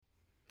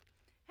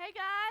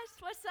Hey guys,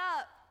 what's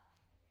up?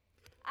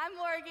 I'm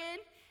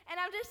Morgan,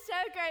 and I'm just so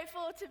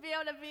grateful to be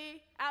able to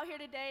be out here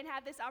today and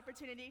have this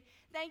opportunity.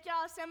 Thank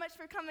y'all so much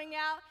for coming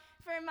out.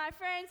 For my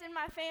friends and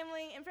my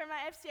family and for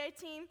my FCA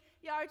team,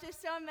 y'all are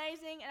just so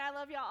amazing, and I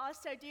love y'all all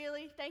so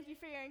dearly. Thank you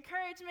for your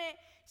encouragement.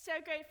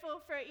 So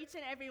grateful for each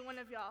and every one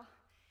of y'all.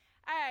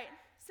 All right,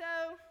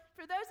 so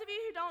for those of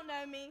you who don't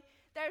know me,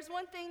 there's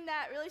one thing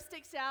that really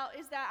sticks out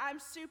is that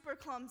I'm super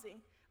clumsy.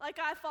 Like,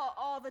 I fall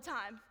all the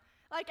time.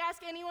 Like,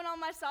 ask anyone on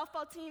my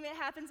softball team, it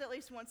happens at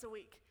least once a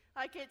week.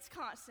 Like, it's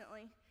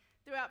constantly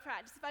throughout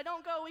practice. If I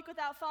don't go a week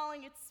without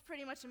falling, it's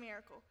pretty much a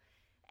miracle.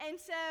 And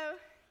so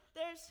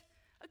there's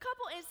a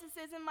couple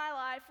instances in my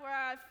life where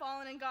I've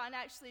fallen and gotten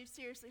actually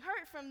seriously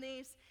hurt from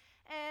these.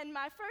 And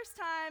my first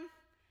time,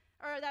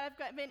 or that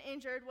I've been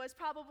injured, was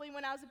probably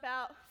when I was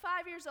about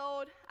 5 years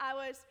old. I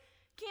was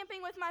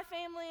camping with my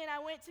family, and I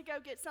went to go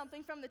get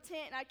something from the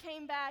tent, and I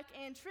came back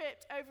and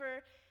tripped over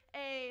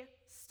a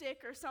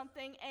stick or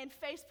something and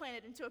face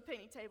planted into a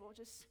picnic table,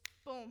 just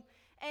boom.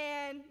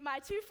 And my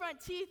 2 front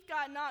teeth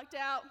got knocked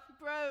out,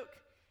 broke,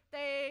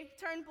 they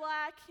turned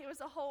black, it was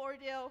a whole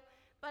ordeal,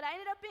 but I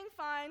ended up being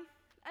fine.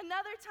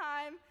 Another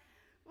time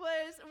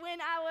was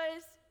when I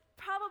was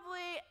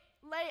probably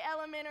late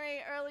elementary,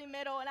 early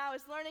middle, and I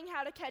was learning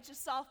how to catch a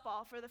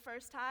softball for the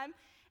first time.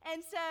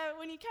 And so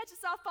when you catch a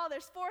softball,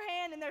 there's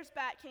forehand and there's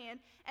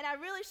backhand. And I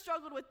really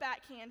struggled with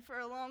backhand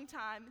for a long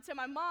time. And so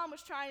my mom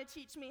was trying to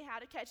teach me how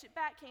to catch it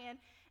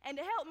backhand. And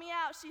to help me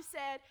out, she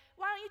said,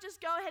 why don't you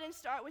just go ahead and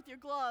start with your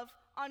glove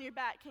on your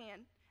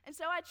backhand? And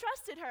so I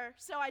trusted her,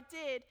 so I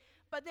did.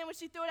 But then when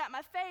she threw it at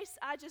my face,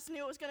 I just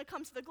knew it was going to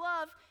come to the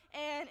glove,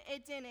 and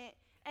it didn't.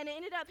 And it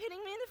ended up hitting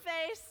me in the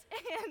face,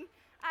 and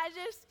I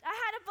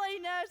had a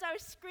bloody nose. I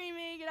was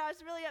screaming, and I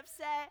was really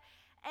upset.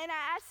 And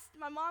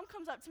my mom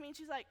comes up to me, and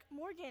she's like,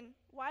 Morgan,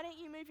 why didn't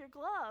you move your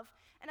glove?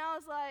 And I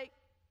was like,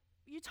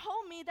 you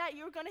told me that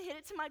you were going to hit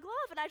it to my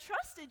glove, and I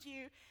trusted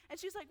you. And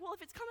she's like, well,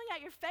 if it's coming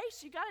at your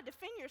face, you got to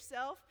defend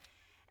yourself.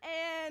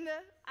 And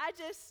I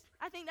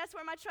think that's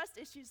where my trust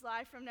issues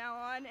lie from now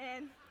on.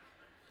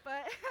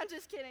 But I'm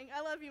just kidding.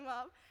 I love you,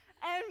 Mom.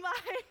 And my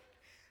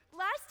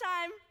last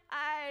time,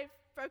 I've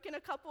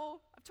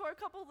tore a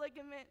couple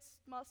ligaments,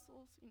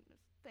 muscles,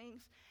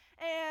 things.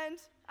 And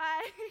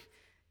I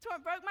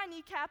broke my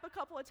kneecap a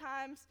couple of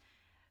times.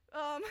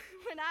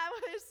 When I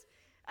was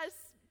a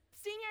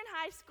senior in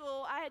high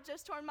school, I had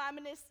just torn my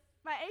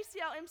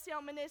ACL,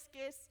 MCL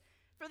meniscus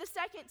for the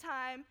second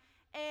time,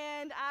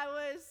 and I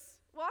was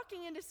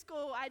walking into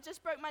school. I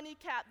just broke my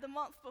kneecap the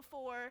month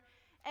before,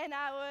 and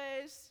I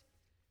was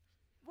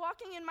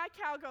walking in my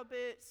cowgirl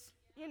boots,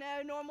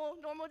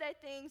 normal day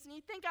things, and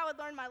you'd think I would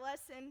learn my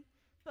lesson,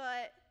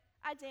 but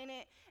I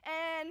didn't.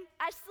 And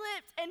I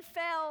slipped and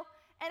fell,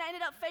 and I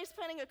ended up face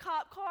planting a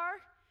cop car.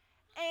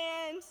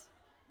 And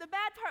the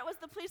bad part was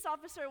the police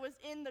officer was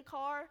in the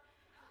car.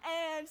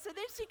 And so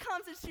then she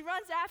comes and she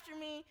runs after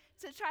me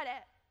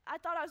I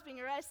thought I was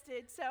being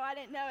arrested, so I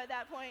didn't know at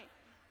that point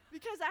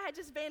because I had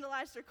just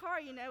vandalized her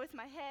car, with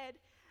my head.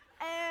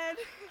 And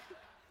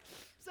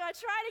so I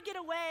try to get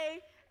away,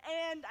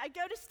 and I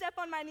go to step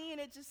on my knee, and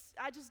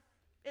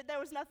there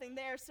was nothing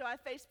there, so I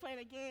face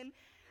plant again.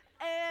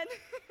 And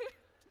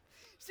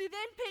she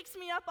then picks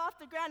me up off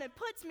the ground and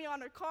puts me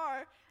on her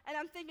car, and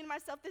I'm thinking to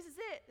myself, this is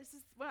it. This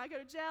is when I go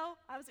to jail.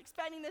 I was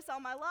expecting this all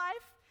my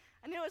life.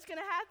 I knew it was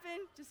going to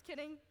happen. Just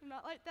kidding. I'm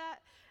not like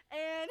that.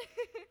 And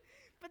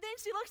but then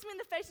she looks me in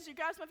the face, and she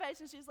grabs my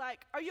face, and she's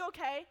like, are you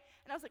okay?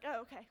 And I was like,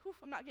 oh, okay. Whew,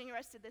 I'm not getting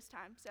arrested this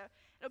time, so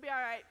it'll be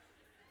all right.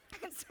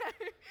 And so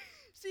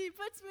she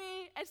puts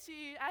me, and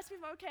she asks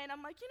me if I'm okay, and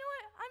I'm like, you know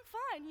what? I'm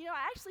fine.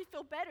 I actually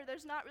feel better.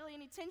 There's not really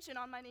any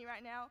tension on my knee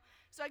right now.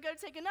 So I go to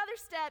take another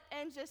step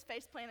and just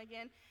face plant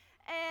again.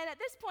 And at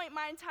this point,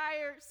 my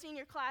entire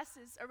senior class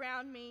is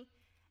around me,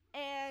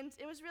 and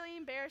it was really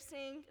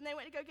embarrassing. And they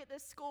went to go get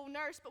this school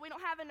nurse, but we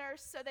don't have a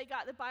nurse, so they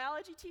got the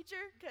biology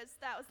teacher because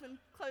that was the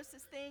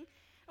closest thing.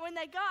 And when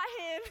they got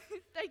him,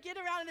 they get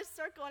around in this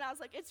circle, and I was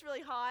like, it's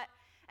really hot.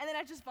 And then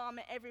I just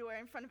vomit everywhere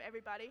in front of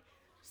everybody.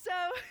 So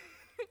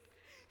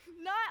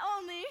not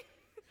only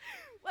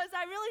was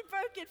I really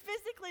broken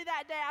physically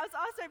that day, I was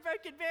also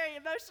broken very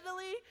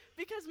emotionally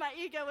because my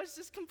ego was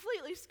just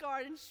completely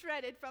scarred and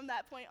shredded from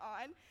that point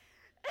on.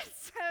 And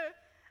so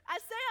I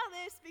say all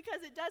this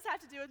because it does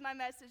have to do with my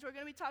message. We're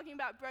going to be talking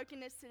about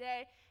brokenness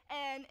today.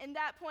 And in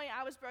that point,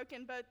 I was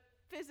broken both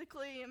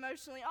physically,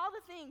 emotionally, all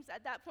the things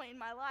at that point in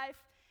my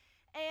life.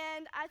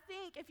 And I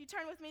think if you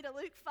turn with me to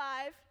Luke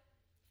 5,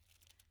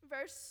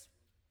 verse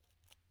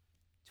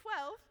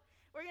 12,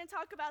 we're going to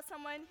talk about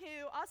someone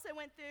who also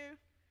went through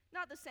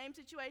not the same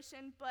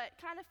situation, but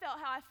kind of felt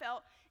how I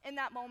felt in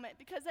that moment.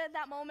 Because at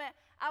that moment,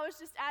 I was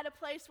just at a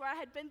place where I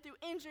had been through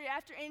injury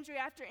after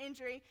injury after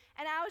injury,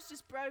 and I was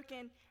just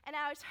broken, and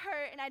I was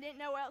hurt, and I didn't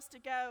know where else to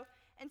go.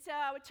 And so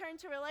I would turn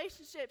to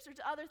relationships or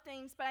to other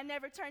things, but I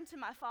never turned to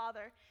my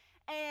Father.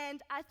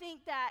 And I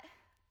think that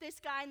this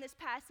guy in this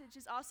passage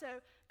is also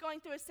going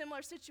through a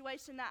similar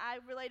situation that I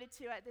related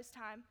to at this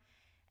time.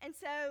 And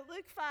so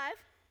Luke 5,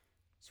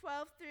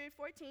 12 through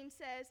 14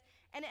 says,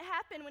 And it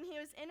happened when he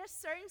was in a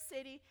certain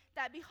city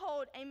that,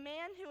 behold, a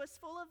man who was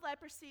full of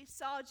leprosy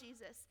saw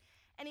Jesus.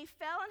 And he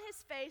fell on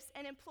his face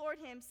and implored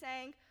him,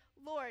 saying,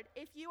 Lord,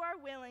 if you are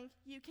willing,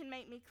 you can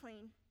make me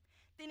clean.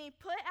 Then he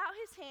put out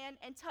his hand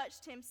and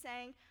touched him,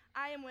 saying,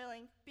 I am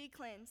willing, be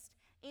cleansed.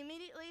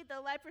 Immediately the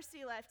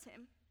leprosy left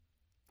him.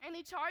 And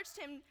he charged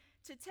him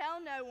to tell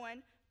no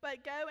one,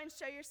 but go and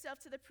show yourself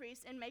to the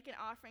priest and make an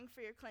offering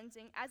for your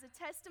cleansing as a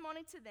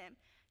testimony to them,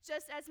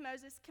 just as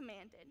Moses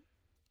commanded.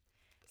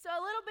 So a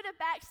little bit of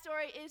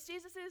backstory is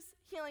Jesus is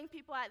healing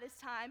people at this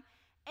time,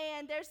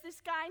 and there's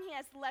this guy and he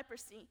has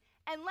leprosy.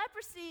 And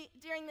leprosy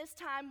during this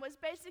time was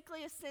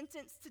basically a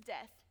sentence to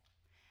death.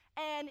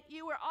 And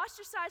you were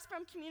ostracized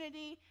from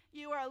community,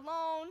 you were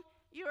alone,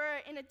 you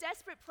were in a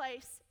desperate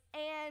place.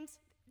 And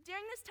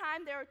during this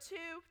time, there were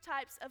two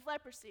types of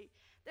leprosy.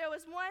 There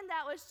was one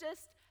that was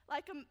just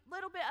like a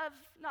little bit of,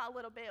 not a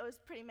little bit, it was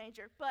pretty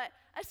major, but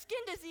a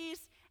skin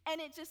disease,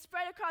 and it just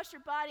spread across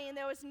your body and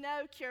there was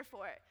no cure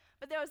for it.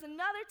 But there was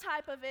another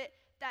type of it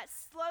that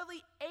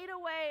slowly ate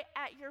away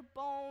at your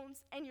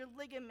bones and your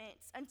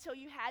ligaments until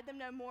you had them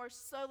no more,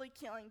 slowly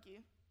killing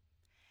you.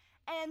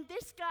 And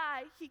this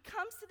guy, he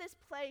comes to this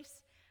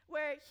place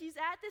where he's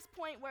at this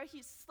point where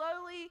he's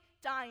slowly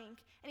dying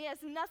and he has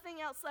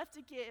nothing else left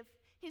to give.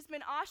 He's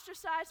been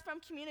ostracized from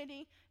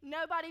community.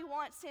 Nobody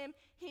wants him.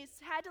 He's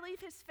had to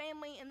leave his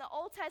family. In the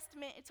Old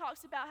Testament, it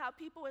talks about how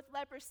people with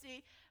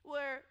leprosy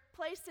were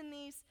placed in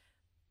these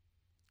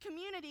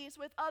communities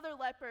with other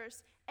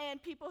lepers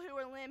and people who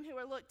were who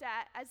were looked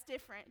at as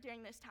different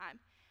during this time.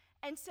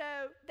 And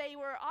so they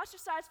were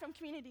ostracized from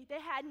community. They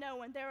had no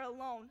one. They were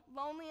alone,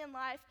 lonely in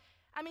life.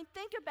 I mean,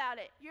 think about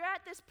it. You're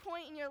at this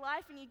point in your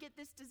life and you get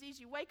this disease.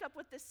 You wake up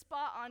with this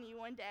spot on you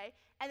one day,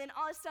 and then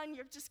all of a sudden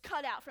you're just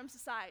cut out from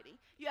society.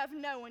 You have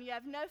no one. You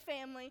have no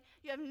family.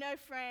 You have no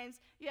friends.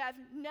 You have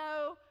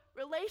no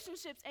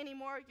relationships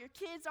anymore. Your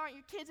kids aren't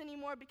your kids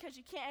anymore because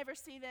you can't ever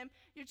see them.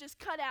 You're just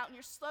cut out and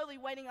you're slowly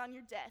waiting on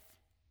your death.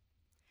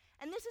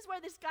 And this is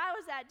where this guy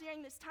was at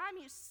during this time.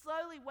 He was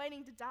slowly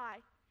waiting to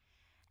die.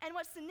 And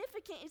what's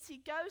significant is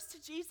he goes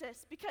to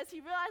Jesus because he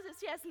realizes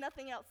he has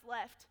nothing else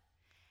left.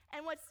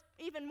 And what's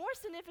even more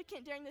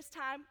significant during this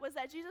time was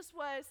that Jesus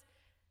was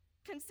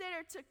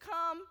considered to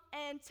come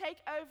and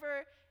take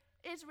over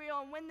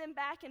Israel and win them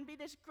back and be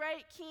this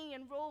great king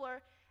and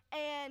ruler.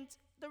 And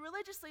the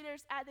religious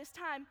leaders at this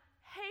time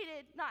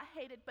not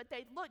hated, but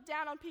they looked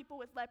down on people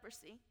with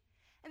leprosy.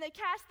 And they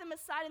cast them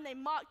aside and they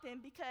mocked them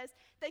because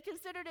they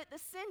considered it the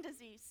sin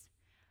disease.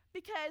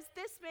 Because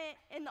this meant,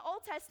 in the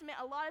Old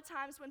Testament, a lot of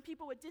times when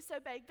people would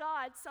disobey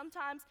God,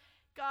 sometimes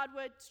God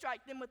would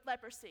strike them with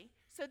leprosy.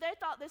 So they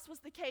thought this was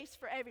the case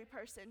for every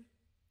person.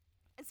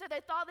 And so they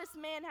thought this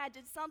man had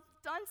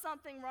done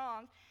something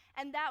wrong,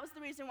 and that was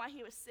the reason why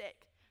he was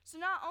sick. So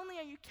not only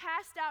are you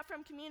cast out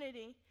from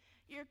community,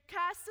 you're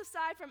cast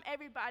aside from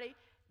everybody,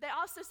 they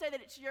also say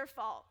that it's your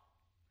fault.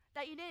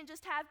 That you didn't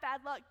just have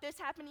bad luck, this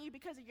happened to you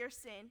because of your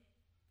sin.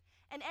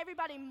 And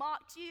everybody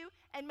mocked you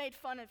and made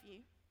fun of you.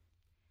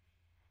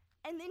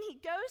 And then he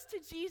goes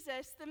to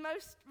Jesus, the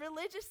most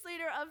religious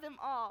leader of them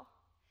all,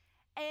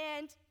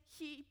 and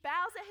he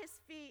bows at his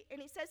feet,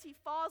 and he says he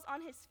falls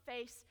on his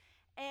face.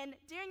 And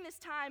during this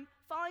time,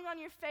 falling on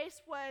your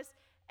face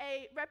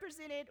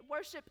represented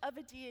worship of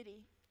a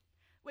deity,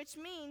 which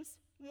means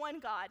one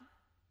God.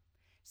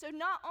 So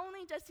not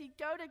only does he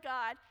go to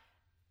God,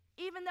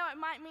 even though it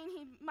might mean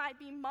he might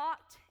be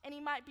mocked and he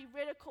might be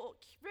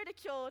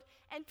ridiculed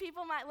and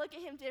people might look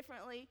at him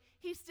differently,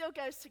 he still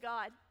goes to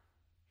God.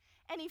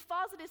 And he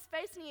falls at his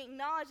face and he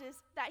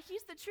acknowledges that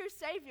he's the true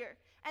Savior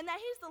and that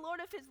he's the Lord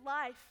of his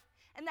life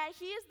and that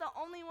he is the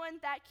only one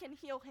that can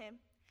heal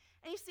him.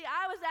 And you see,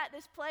 I was at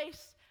this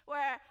place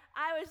where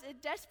I was in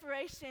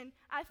desperation.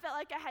 I felt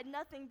like I had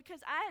nothing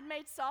because I had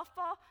made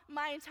softball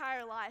my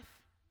entire life.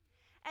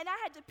 And I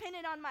had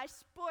depended on my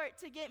sport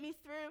to get me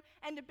through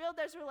and to build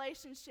those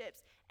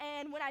relationships.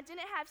 And when I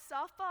didn't have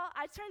softball,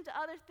 I turned to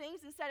other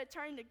things instead of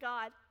turning to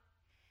God.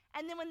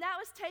 And then when that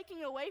was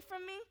taken away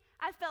from me,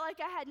 I felt like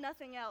I had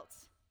nothing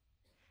else.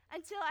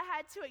 Until I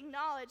had to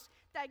acknowledge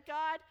that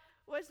God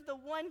was the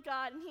one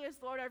God and he was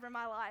Lord over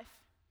my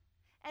life.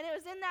 And it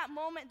was in that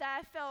moment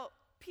that I felt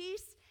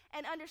peace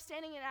and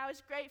understanding, and I was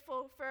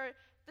grateful for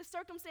the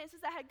circumstances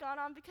that had gone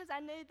on because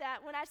I knew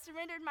that when I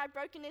surrendered my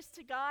brokenness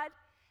to God,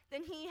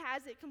 then he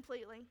has it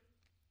completely.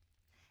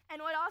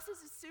 And what also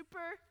is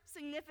super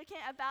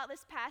significant about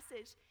this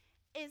passage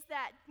is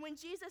that when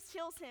Jesus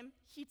heals him,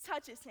 he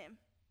touches him.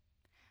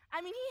 I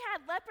mean, he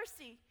had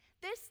leprosy,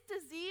 this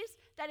disease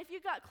that if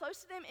you got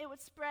close to them, it would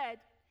spread,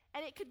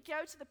 and it could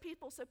go to the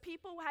people, so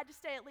people had to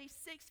stay at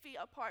least 6 feet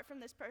apart from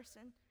this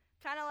person,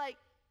 kind of like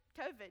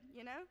COVID,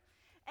 you know?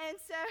 And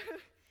so,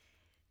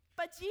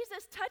 but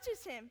Jesus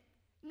touches him,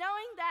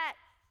 knowing that,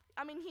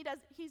 I mean,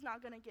 he's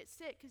not going to get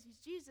sick because he's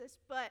Jesus,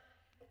 but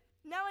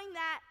knowing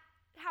that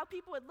how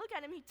people would look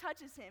at him, he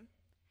touches him.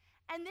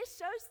 And this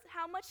shows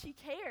how much he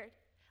cared.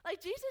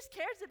 Like, Jesus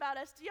cares about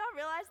us. Do y'all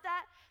realize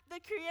that?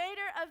 The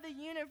creator of the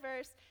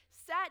universe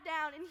sat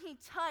down and he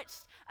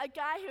touched a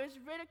guy who was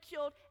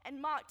ridiculed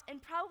and mocked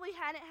and probably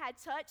hadn't had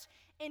touch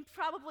in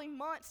probably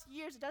months,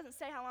 years. It doesn't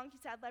say how long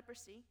he's had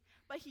leprosy,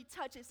 but he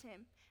touches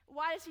him.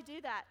 Why does he do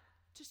that?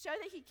 To show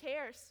that he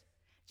cares.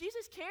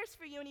 Jesus cares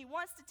for you, and he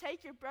wants to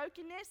take your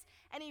brokenness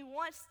and he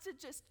wants to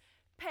just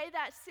pay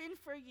that sin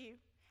for you.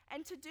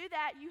 And to do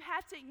that, you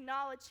have to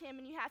acknowledge him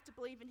and you have to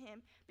believe in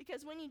him.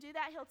 Because when you do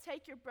that, he'll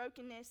take your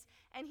brokenness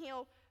and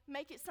he'll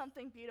make it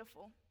something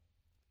beautiful.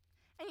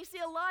 And you see,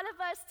 a lot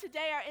of us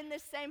today are in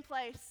this same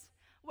place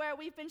where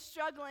we've been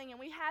struggling and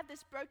we have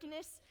this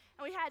brokenness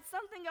and we had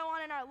something go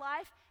on in our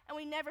life and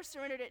we never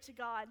surrendered it to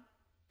God.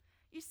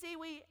 You see,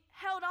 we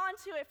held on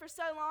to it for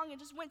so long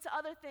and just went to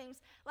other things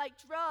like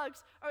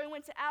drugs, or we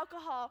went to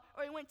alcohol,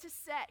 or we went to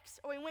sex,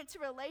 or we went to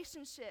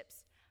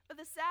relationships. But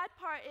the sad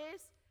part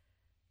is,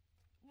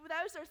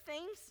 those are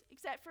things,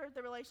 except for the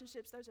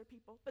relationships, those are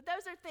people. But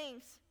those are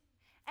things.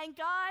 And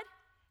God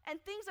and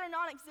things are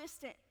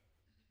non-existent.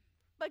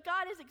 But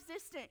God is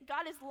existent.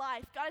 God is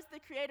life. God is the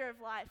creator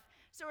of life.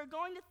 So we're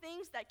going to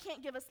things that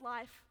can't give us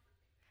life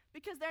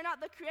because they're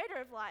not the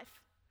creator of life.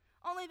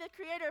 Only the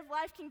creator of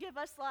life can give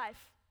us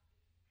life.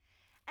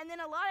 And then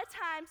a lot of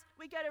times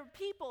we go to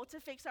people to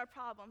fix our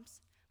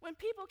problems. When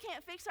people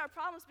can't fix our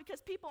problems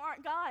because people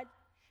aren't God.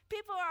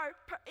 People are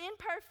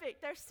imperfect.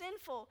 They're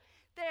sinful.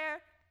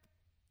 They're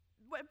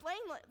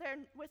blameless.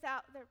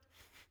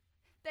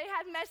 They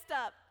have messed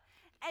up.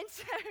 And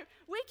so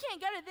we can't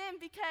go to them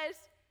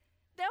because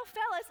they'll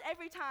fail us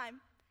every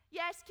time.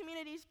 Yes,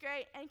 community's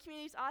great and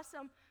community's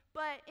awesome,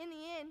 but in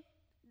the end,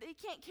 they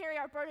can't carry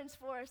our burdens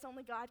for us.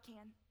 Only God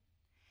can.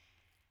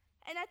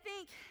 And I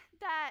think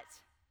that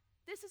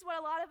this is what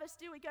a lot of us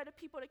do. We go to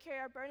people to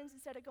carry our burdens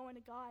instead of going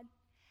to God.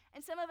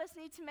 And some of us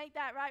need to make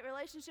that right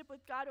relationship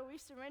with God where we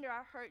surrender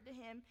our hurt to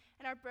him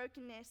and our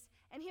brokenness,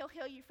 and he'll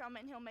heal you from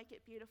it and he'll make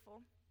it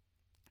beautiful.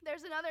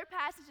 There's another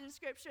passage in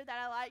Scripture that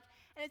I like,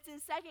 and it's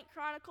in 2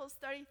 Chronicles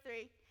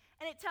 33.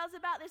 And it tells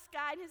about this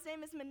guy, and his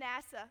name is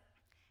Manasseh.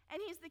 And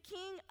he's the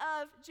king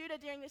of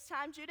Judah during this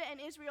time. Judah and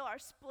Israel are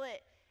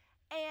split.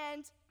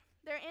 And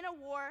they're in a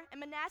war, and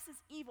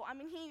Manasseh's evil. I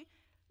mean, he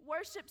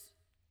worships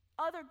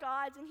other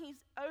gods, and he's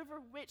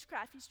over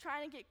witchcraft. He's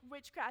trying to get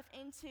witchcraft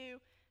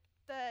into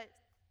the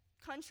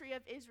country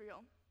of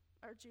Israel,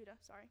 or Judah,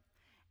 sorry.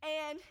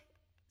 And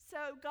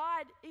so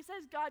it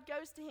says God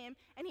goes to him,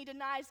 and he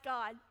denies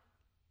God.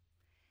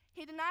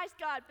 He denies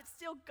God, but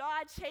still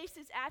God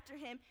chases after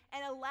him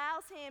and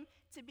allows him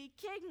to be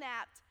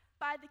kidnapped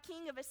by the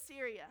king of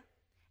Assyria.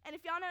 And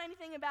if y'all know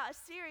anything about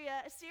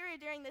Assyria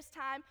during this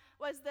time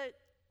was the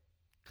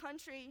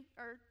country,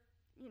 or,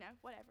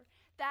 whatever,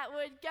 that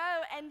would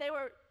go, and they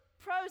were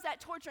pros at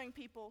torturing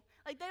people.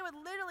 Like, they would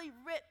literally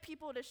rip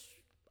people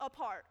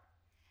apart.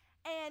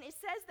 And it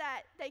says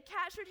that they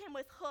captured him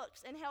with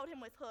hooks and held him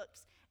with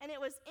hooks. And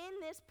it was in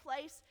this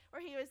place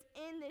where he was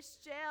in this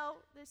jail,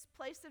 this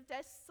place of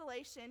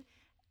desolation,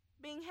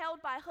 being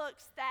held by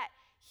hooks, that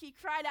he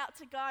cried out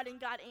to God and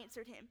God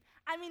answered him.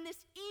 I mean,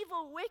 this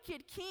evil,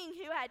 wicked king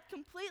who had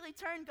completely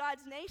turned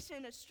God's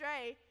nation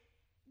astray,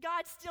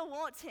 God still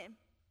wants him.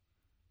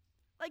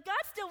 Like,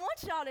 God still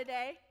wants y'all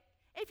today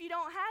if you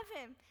don't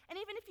have him. And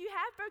even if you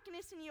have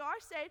brokenness and you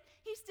are saved,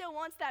 he still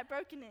wants that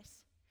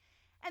brokenness.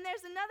 And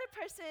there's another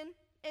person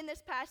in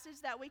this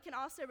passage that we can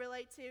also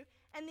relate to,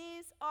 and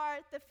these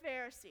are the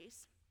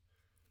Pharisees.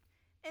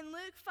 In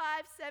Luke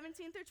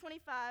 5:17 through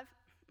 25,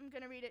 I'm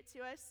going to read it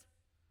to us,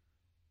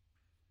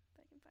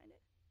 if I can find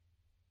it.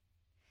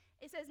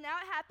 It says, "Now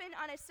it happened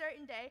on a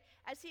certain day,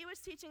 as he was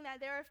teaching, that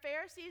there were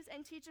Pharisees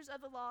and teachers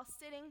of the law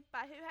sitting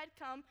by, who had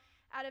come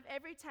out of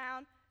every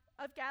town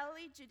of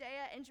Galilee,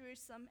 Judea, and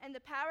Jerusalem, and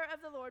the power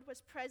of the Lord was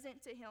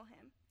present to heal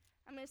him."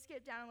 I'm going to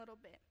skip down a little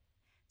bit.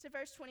 To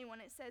verse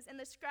 21, it says, "And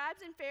the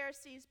scribes and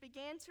Pharisees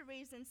began to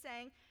reason,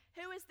 saying,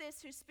 'Who is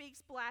this who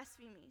speaks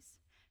blasphemies?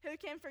 Who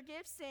can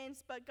forgive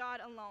sins but God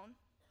alone?'"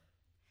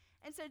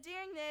 And so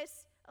during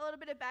this, a little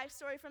bit of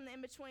backstory from the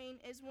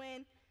in-between is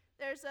when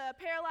there's a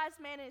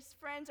paralyzed man and his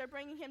friends are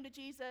bringing him to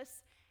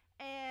Jesus,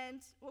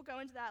 and we'll go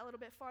into that a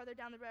little bit farther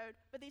down the road.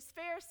 But these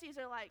Pharisees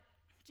are like,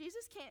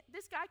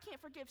 this guy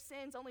can't forgive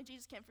sins, only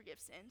Jesus can forgive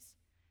sins.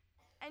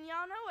 And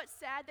y'all know what's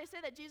sad? They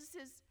say that Jesus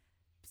is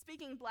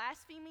speaking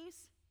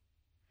blasphemies.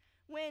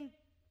 When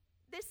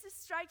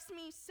strikes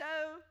me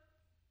so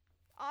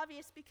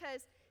obvious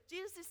because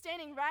Jesus is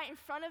standing right in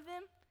front of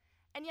them,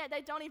 and yet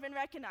they don't even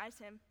recognize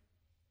him.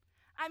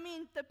 I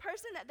mean, the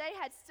person that they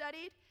had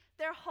studied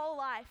their whole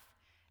life,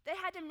 they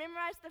had to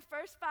memorize the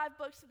first 5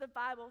 books of the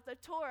Bible, the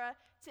Torah,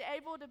 to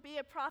able to be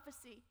a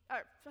Pharisee.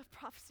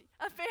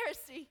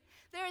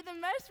 They were the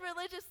most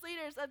religious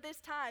leaders of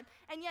this time,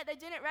 and yet they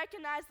didn't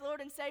recognize the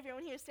Lord and Savior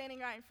when he was standing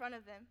right in front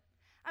of them.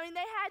 I mean,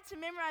 they had to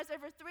memorize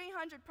over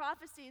 300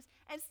 prophecies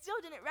and still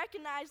didn't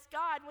recognize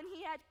God when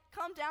he had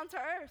come down to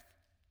earth.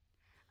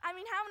 I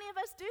mean, how many of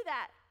us do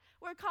that?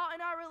 We're caught in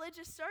our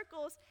religious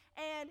circles,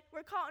 and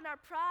we're caught in our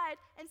pride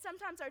and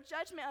sometimes our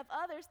judgment of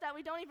others that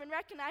we don't even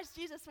recognize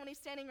Jesus when he's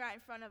standing right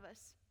in front of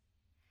us.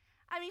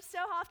 So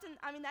often,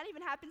 that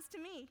even happens to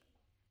me,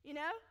 you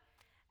know?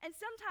 And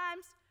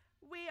sometimes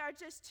we are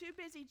just too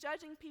busy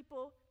judging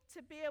people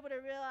to be able to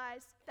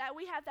realize that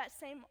we have that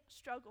same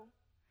struggle,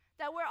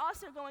 that we're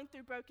also going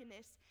through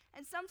brokenness.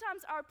 And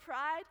sometimes our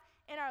pride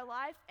in our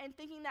life and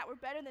thinking that we're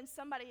better than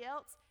somebody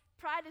else,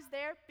 pride is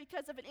there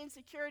because of an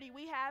insecurity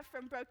we have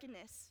from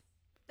brokenness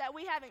that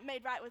we haven't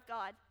made right with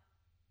God.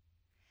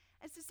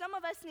 And so some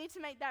of us need to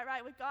make that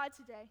right with God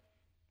today.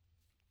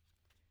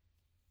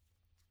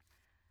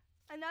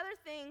 Another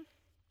thing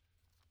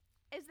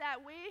is that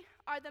we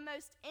are the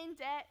most in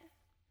debt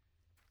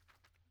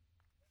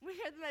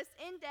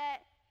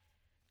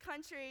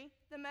country,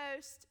 the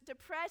most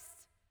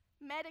depressed,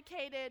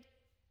 medicated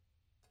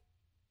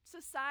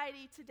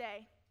society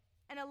today.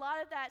 And a lot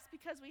of that's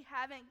because we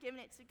haven't given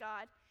it to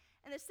God.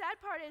 And the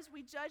sad part is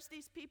we judge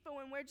these people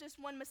when we're just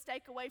one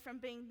mistake away from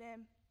being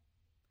them.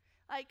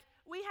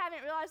 We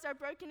haven't realized our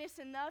brokenness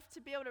enough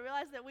to be able to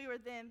realize that we were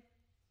them.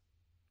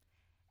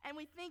 And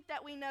we think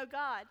that we know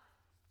God.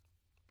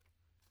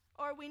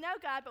 Or we know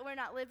God, but we're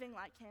not living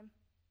like him.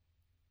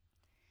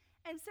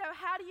 And so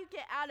how do you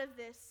get out of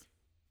this?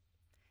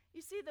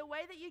 You see, the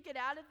way that you get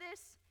out of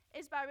this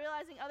is by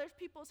realizing other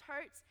people's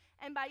hurts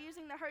and by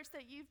using the hurts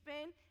that you've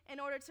been in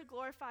order to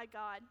glorify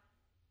God.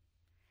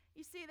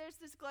 You see, there's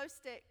this glow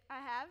stick I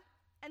have,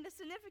 and the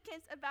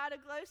significance about a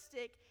glow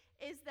stick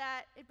is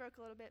that it broke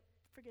a little bit,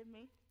 forgive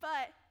me,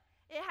 but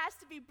it has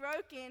to be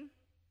broken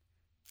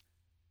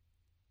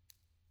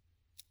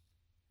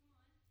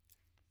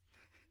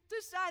to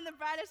shine the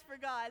brightest for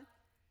God.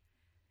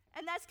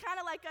 And that's kind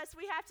of like us.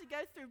 We have to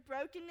go through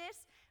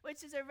brokenness,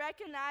 which is a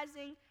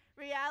recognizing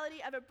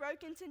reality of a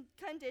broken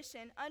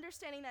condition,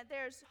 understanding that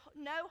there's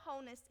no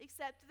wholeness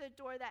except through the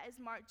door that is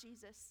marked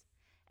Jesus.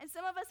 And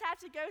some of us have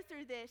to go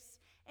through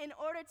this in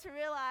order to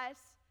realize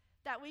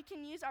that we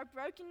can use our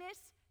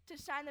brokenness to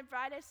shine the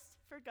brightest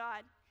for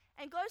God.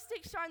 And glow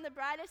sticks shine the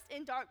brightest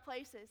in dark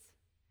places.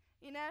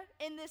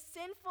 In this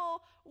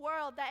sinful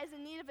world that is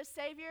in need of a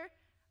Savior,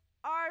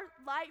 our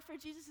light for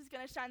Jesus is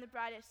going to shine the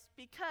brightest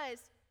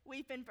because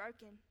we've been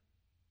broken.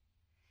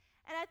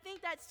 And I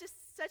think that's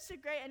just such a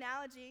great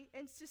analogy,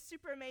 and it's just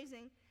super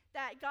amazing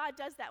that God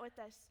does that with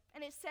us.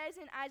 And it says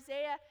in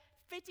Isaiah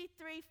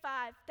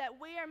 53:5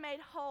 that we are made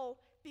whole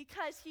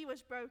because he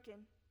was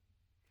broken.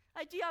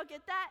 Do y'all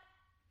get that?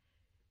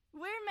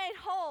 We're made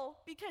whole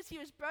because he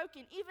was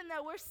broken, even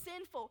though we're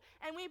sinful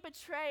and we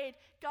betrayed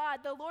God,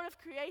 the Lord of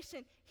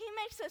creation. He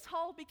makes us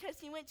whole because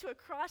he went to a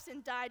cross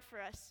and died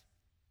for us.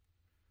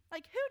 Who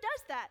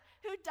does that?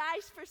 Who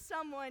dies for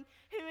someone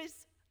who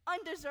is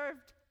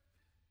undeserved?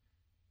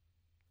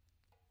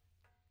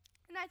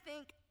 And I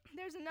think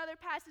there's another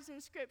passage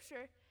in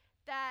Scripture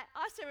that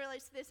also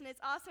relates to this, and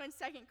it's also in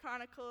 2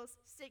 Chronicles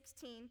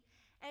 16.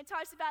 And it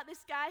talks about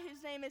this guy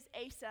whose name is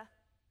Asa.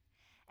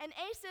 And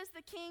Asa is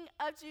the king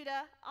of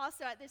Judah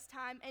also at this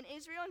time, and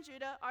Israel and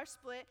Judah are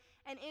split,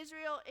 and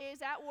Israel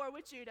is at war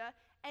with Judah,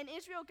 and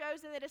Israel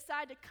goes and they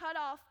decide to cut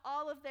off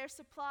all of their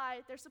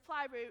supply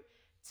route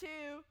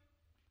to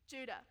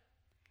Judah.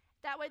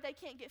 That way they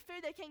can't get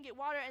food, they can't get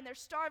water, and they're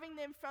starving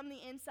them from the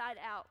inside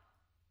out.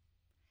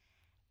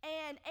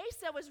 And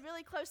Asa was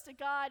really close to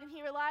God, and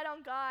he relied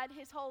on God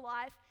his whole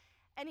life,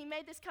 and he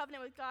made this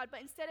covenant with God. But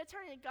instead of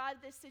turning to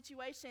God this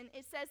situation,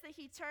 it says that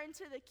he turned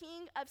to the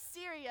king of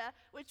Syria,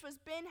 which was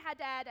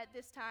Ben-Hadad at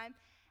this time.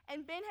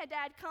 And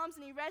Ben-Hadad comes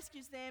and he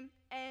rescues them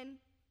and,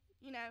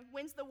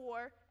 wins the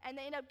war, and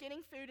they end up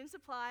getting food and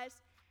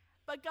supplies.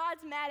 But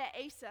God's mad at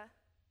Asa.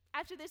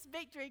 After this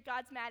victory,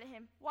 God's mad at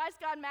him. Why is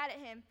God mad at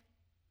him?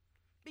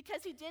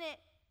 Because he didn't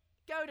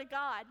go to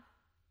God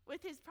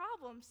with his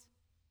problems.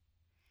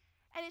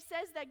 And it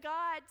says that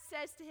God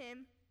says to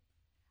him,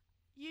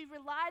 you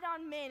relied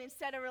on men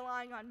instead of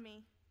relying on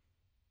me.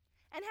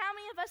 And how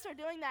many of us are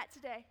doing that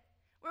today?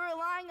 We're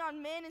relying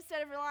on men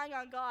instead of relying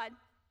on God.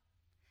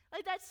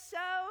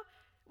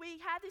 We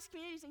have these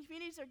communities, and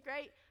communities are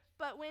great,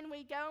 but when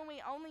we go and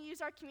we only use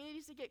our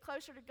communities to get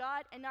closer to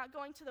God and not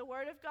going to the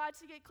Word of God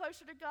to get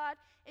closer to God,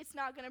 it's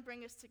not going to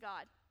bring us to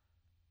God.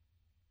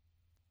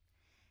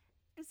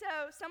 And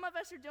so some of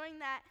us are doing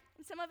that,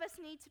 and some of us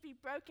need to be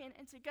broken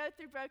and to go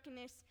through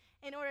brokenness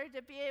in order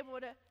to be able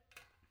to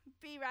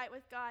be right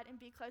with God and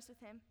be close with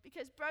him.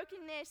 Because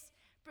brokenness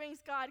brings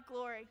God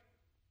glory.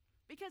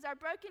 Because our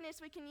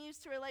brokenness we can use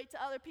to relate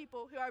to other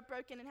people who are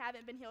broken and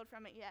haven't been healed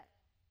from it yet.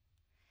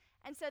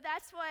 And so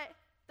that's what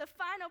the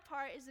final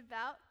part is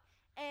about.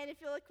 And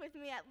if you look with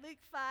me at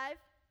Luke 5,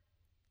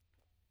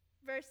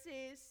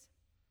 verses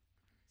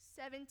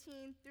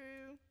 17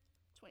 through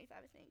 25,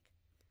 I think.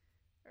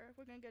 Or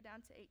we're going to go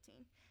down to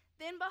 18.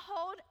 Then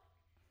behold,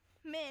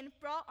 men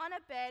brought on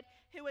a bed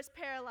who was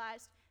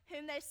paralyzed,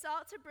 whom they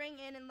sought to bring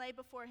in and lay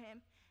before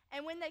him.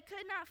 And when they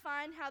could not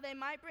find how they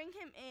might bring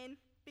him in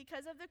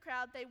because of the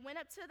crowd, they went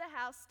up to the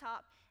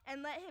housetop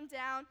and let him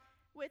down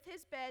with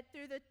his bed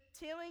through the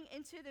ceiling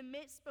into the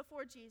midst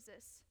before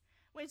Jesus.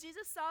 When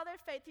Jesus saw their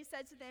faith, he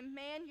said to them,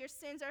 "Man, your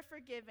sins are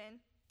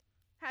forgiven,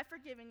 have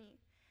forgiven you."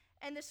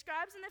 And the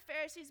scribes and the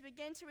Pharisees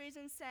began to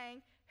reason,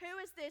 saying, "Who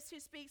is this who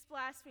speaks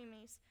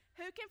blasphemies?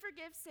 Who can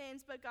forgive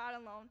sins but God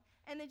alone?"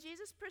 And then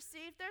Jesus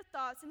perceived their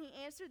thoughts, and he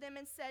answered them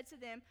and said to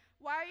them,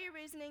 "Why are you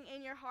reasoning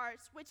in your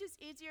hearts? Which is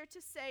easier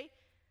to say,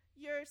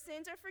 'Your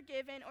sins are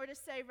forgiven,' or to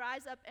say,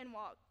 'Rise up and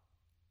walk'?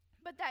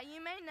 But that you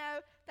may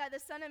know that the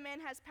Son of Man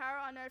has power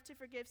on earth to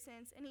forgive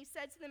sins." And he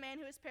said to the man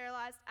who was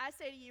paralyzed, "I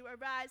say to you,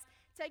 arise,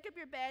 take up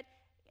your bed,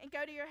 and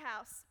go to your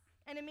house."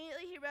 And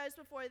immediately he rose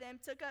before them,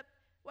 took up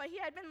what he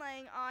had been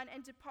laying on,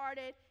 and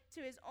departed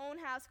to his own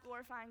house,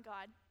 glorifying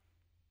God.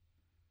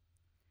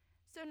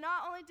 So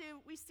not only do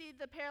we see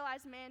the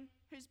paralyzed man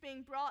who's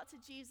being brought to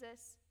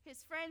Jesus,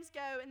 his friends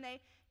go and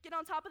they get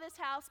on top of this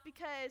house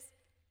because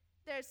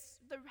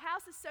the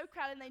house is so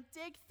crowded, and they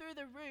dig through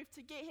the roof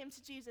to get him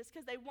to Jesus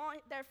because they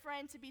want their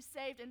friend to be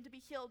saved and to be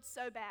healed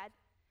so bad.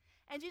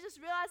 And Jesus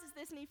realizes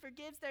this, and he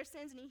forgives their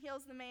sins, and he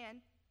heals the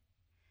man.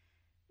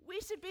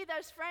 We should be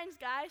those friends,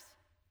 guys.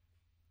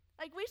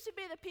 Like, we should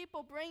be the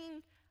people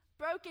bringing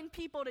broken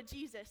people to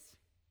Jesus.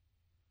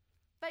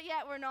 But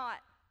yet we're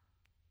not.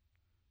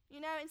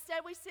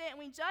 Instead we sit and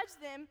we judge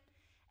them,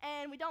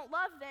 and we don't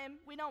love them.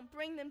 We don't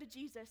bring them to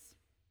Jesus.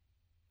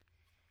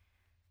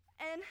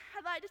 And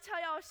I'd like to tell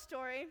y'all a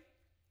story.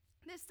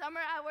 This summer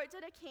I worked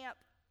at a camp,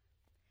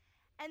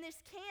 and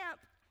this camp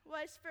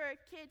was for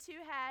kids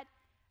who had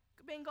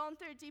been going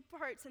through deep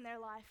hurts in their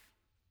life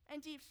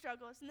and deep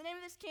struggles. And the name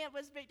of this camp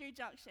was Victory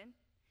Junction.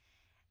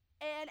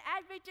 And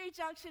at Victory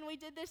Junction, we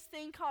did this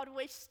thing called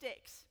Wish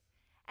Sticks.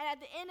 And at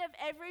the end of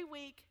every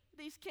week,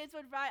 these kids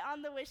would write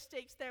on the wish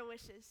sticks their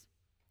wishes.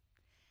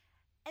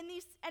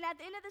 And at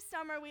the end of the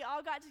summer, we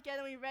all got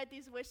together and we read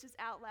these wishes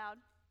out loud.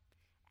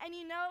 And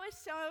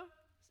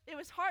it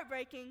was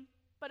heartbreaking,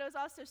 but it was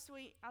also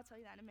sweet. I'll tell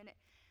you that in a minute.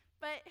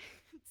 But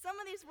some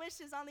of these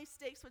wishes on these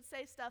sticks would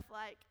say stuff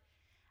like,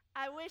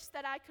 "I wish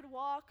that I could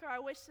walk," or "I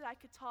wish that I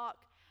could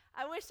talk."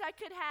 "I wish I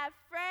could have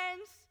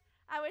friends."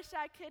 "I wish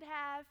I could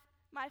have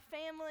my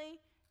family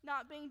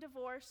not being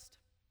divorced."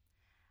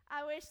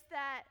 "I wish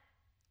that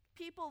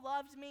people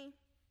loved me."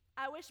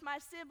 "I wish my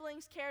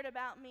siblings cared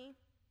about me."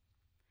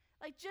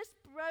 Like, just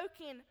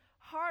broken,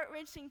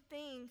 heart-wrenching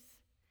things.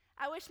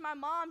 "I wish my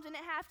mom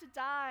didn't have to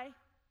die."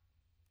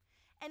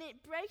 And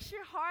it breaks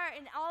your heart,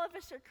 and all of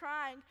us are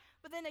crying.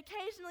 But then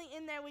occasionally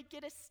in there we'd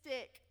get a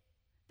stick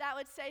that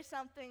would say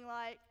something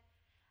like,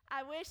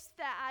 "I wish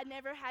that I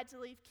never had to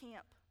leave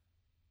camp."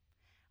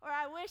 Or,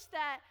 "I wish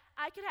that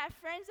I could have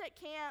friends at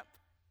camp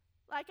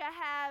like I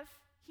have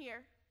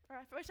here."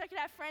 Or, "I wish I could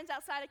have friends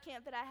outside of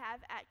camp that I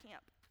have at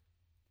camp."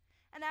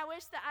 And "I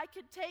wish that I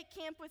could take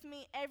camp with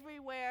me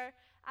everywhere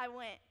I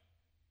went."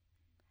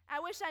 "I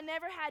wish I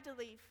never had to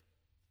leave."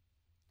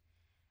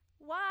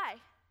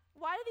 Why?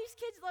 Why do these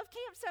kids love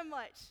camp so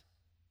much?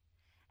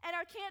 And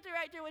our camp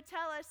director would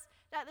tell us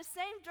that the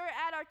same dirt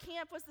at our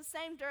camp was the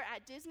same dirt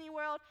at Disney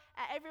World,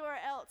 at everywhere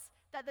else,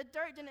 that the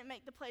dirt didn't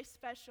make the place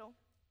special.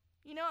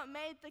 You know what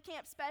made the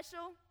camp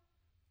special?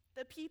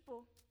 The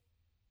people.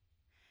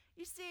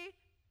 You see,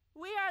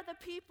 we are the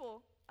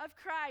people of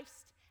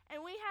Christ,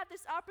 and we have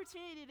this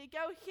opportunity to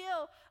go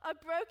heal a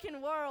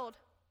broken world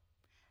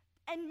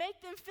and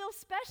make them feel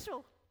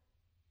special.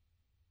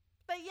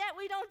 But yet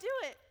we don't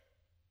do it.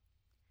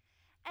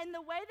 And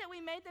the way that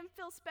we made them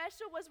feel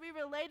special was we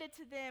related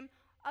to them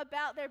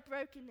about their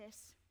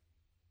brokenness.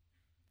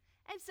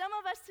 And some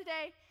of us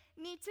today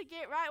need to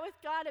get right with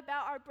God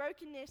about our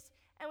brokenness,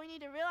 and we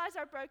need to realize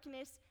our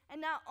brokenness.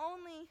 And not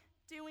only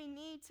do we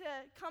need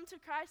to come to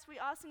Christ, we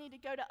also need to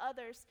go to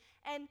others,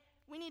 and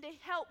we need to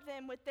help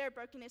them with their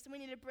brokenness, and we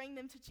need to bring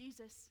them to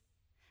Jesus.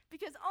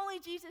 Because only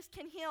Jesus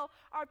can heal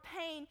our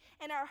pain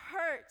and our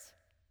hurt.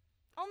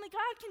 Only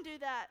God can do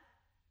that.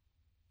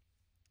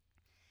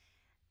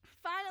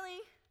 Finally,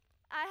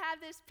 I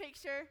have this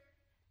picture,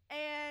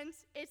 and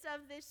it's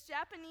of this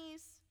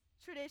Japanese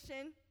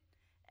tradition,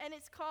 and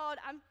it's called,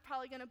 I'm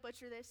probably going to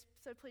butcher this,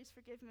 so please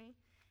forgive me,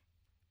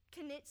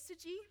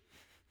 Kintsugi.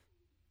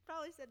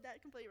 Probably said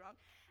that completely wrong.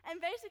 And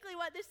basically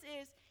what this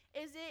is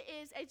it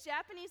is a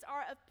Japanese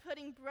art of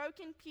putting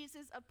broken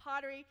pieces of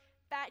pottery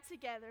back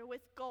together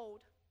with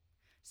gold.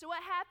 So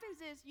what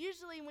happens is,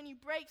 usually when you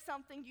break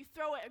something, you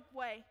throw it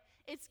away.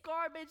 It's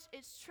garbage,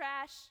 it's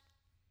trash.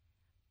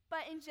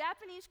 But in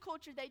Japanese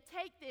culture, they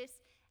take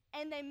this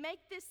and they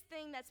make this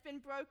thing that's been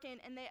broken,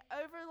 and they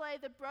overlay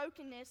the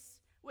brokenness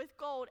with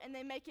gold, and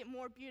they make it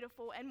more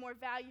beautiful and more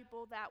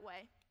valuable that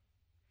way.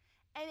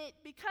 And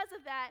because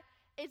of that,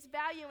 its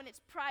value and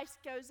its price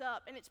goes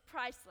up, and it's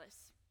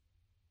priceless.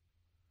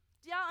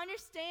 Do y'all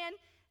understand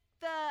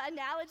the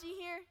analogy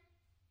here?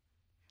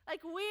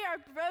 Like, we are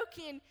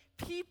broken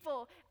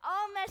people,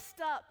 all messed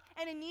up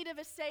and in need of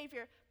a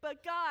Savior.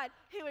 But God,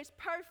 who is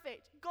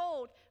perfect,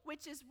 gold,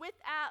 which is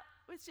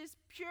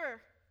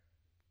pure.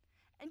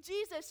 And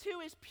Jesus, who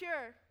is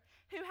pure,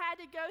 who had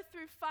to go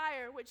through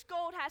fire, which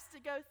gold has to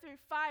go through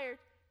fire.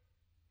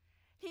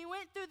 He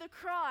went through the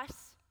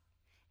cross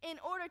in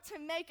order to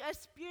make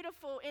us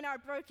beautiful in our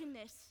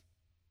brokenness.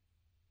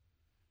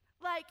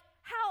 Like,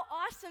 how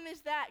awesome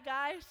is that,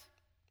 guys?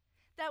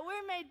 That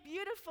we're made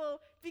beautiful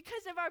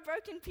because of our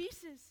broken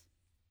pieces.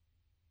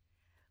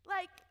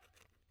 Like,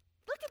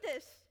 look at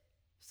this.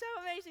 So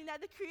amazing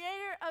that the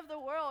creator of the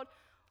world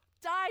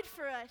died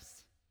for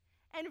us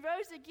and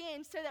rose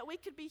again so that we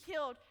could be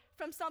healed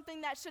from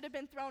something that should have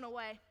been thrown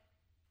away.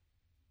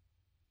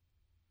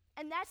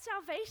 And that's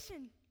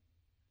salvation.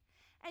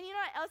 And you know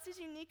what else is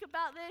unique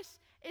about this?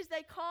 Is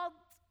they call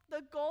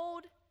the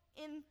gold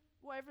in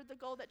wherever the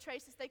gold that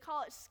traces, they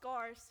call it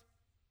scars.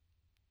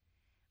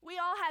 We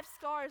all have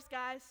scars,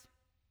 guys.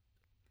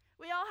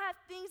 We all have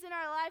things in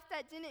our life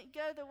that didn't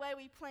go the way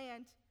we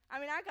planned. I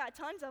mean, I got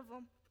tons of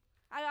them.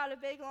 I got a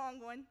big,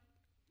 long one.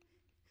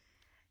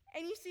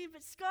 And you see,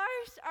 but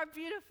scars are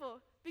beautiful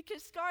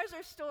because scars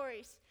are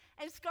stories,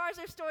 and scars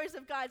are stories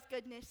of God's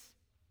goodness.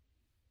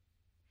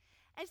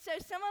 And so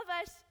some of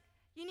us,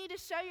 you need to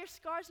show your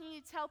scars and you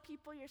need to tell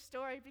people your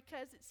story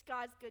because it's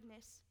God's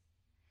goodness.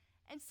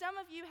 And some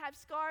of you have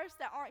scars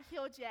that aren't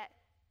healed yet,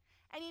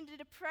 and you need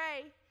to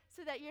pray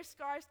so that your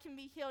scars can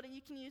be healed and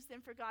you can use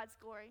them for God's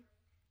glory.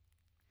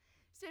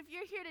 So if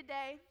you're here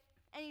today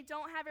and you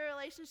don't have a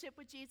relationship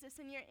with Jesus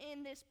and you're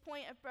in this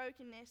point of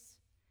brokenness,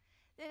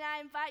 then I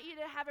invite you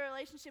to have a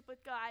relationship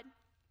with God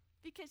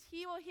because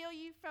he will heal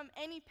you from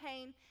any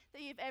pain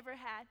that you've ever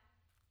had.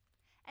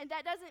 And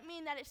that doesn't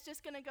mean that it's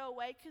just going to go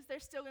away because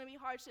there's still going to be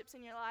hardships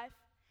in your life.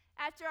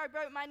 After I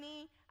broke my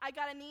knee, I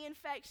got a knee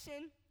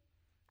infection.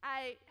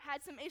 I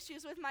had some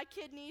issues with my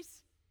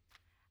kidneys.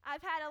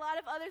 I've had a lot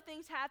of other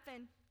things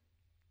happen.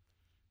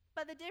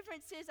 But the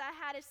difference is I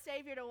had a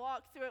Savior to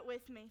walk through it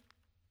with me.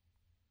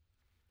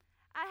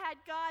 I had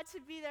God to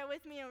be there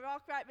with me and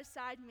walk right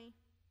beside me.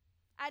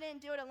 I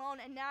didn't do it alone,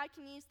 and now I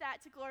can use that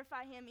to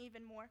glorify him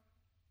even more.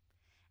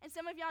 And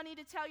some of y'all need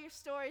to tell your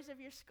stories of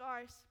your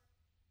scars.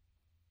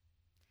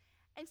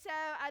 And so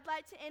I'd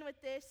like to end with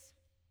this.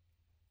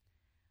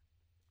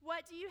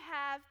 What do you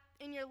have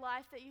in your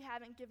life that you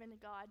haven't given to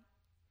God?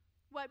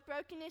 What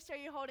brokenness are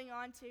you holding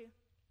on to?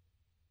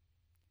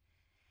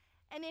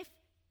 And if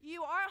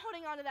you aren't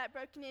holding on to that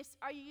brokenness,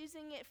 are you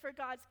using it for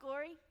God's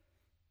glory?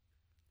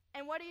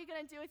 And what are you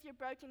going to do with your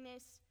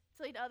brokenness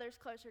to lead others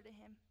closer to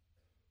him?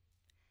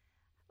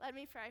 Let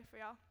me pray for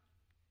y'all.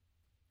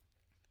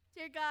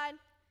 Dear God,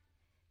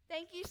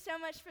 thank you so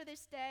much for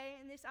this day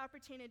and this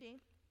opportunity.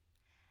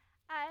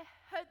 I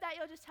hope that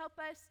you'll just help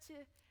us to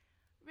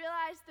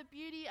realize the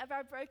beauty of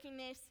our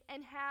brokenness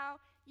and how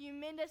you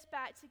mend us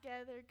back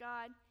together,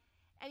 God,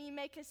 and you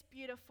make us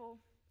beautiful.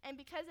 And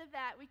because of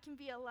that, we can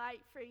be a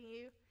light for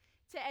you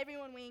to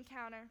everyone we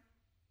encounter.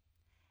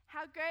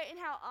 How great and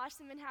how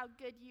awesome and how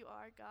good you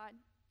are, God.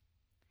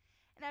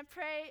 And I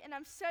pray, and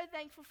I'm so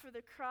thankful for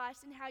the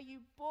cross and how you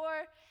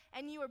bore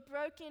and you were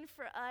broken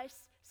for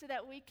us so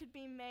that we could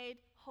be made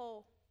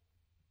whole.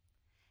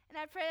 And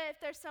I pray that if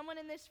there's someone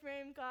in this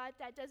room, God,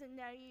 that doesn't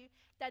know you,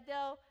 that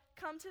they'll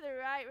come to the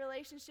right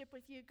relationship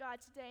with you, God,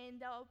 today, and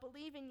they'll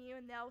believe in you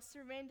and they'll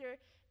surrender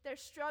their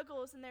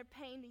struggles and their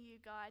pain to you,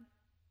 God.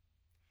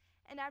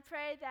 And I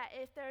pray that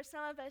if there are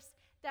some of us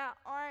that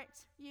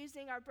aren't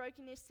using our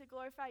brokenness to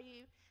glorify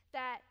you,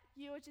 that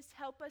you would just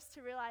help us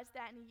to realize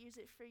that and use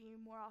it for you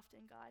more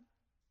often, God.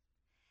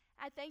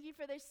 I thank you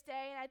for this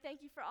day, and I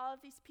thank you for all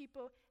of these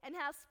people and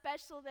how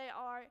special they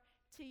are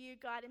to you,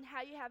 God, and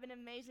how you have an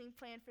amazing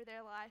plan for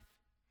their life.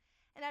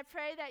 And I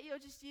pray that you'll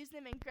just use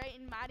them in great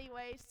and mighty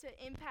ways to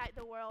impact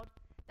the world,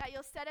 that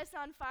you'll set us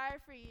on fire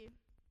for you,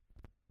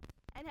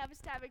 and help us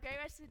to have a great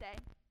rest of the day.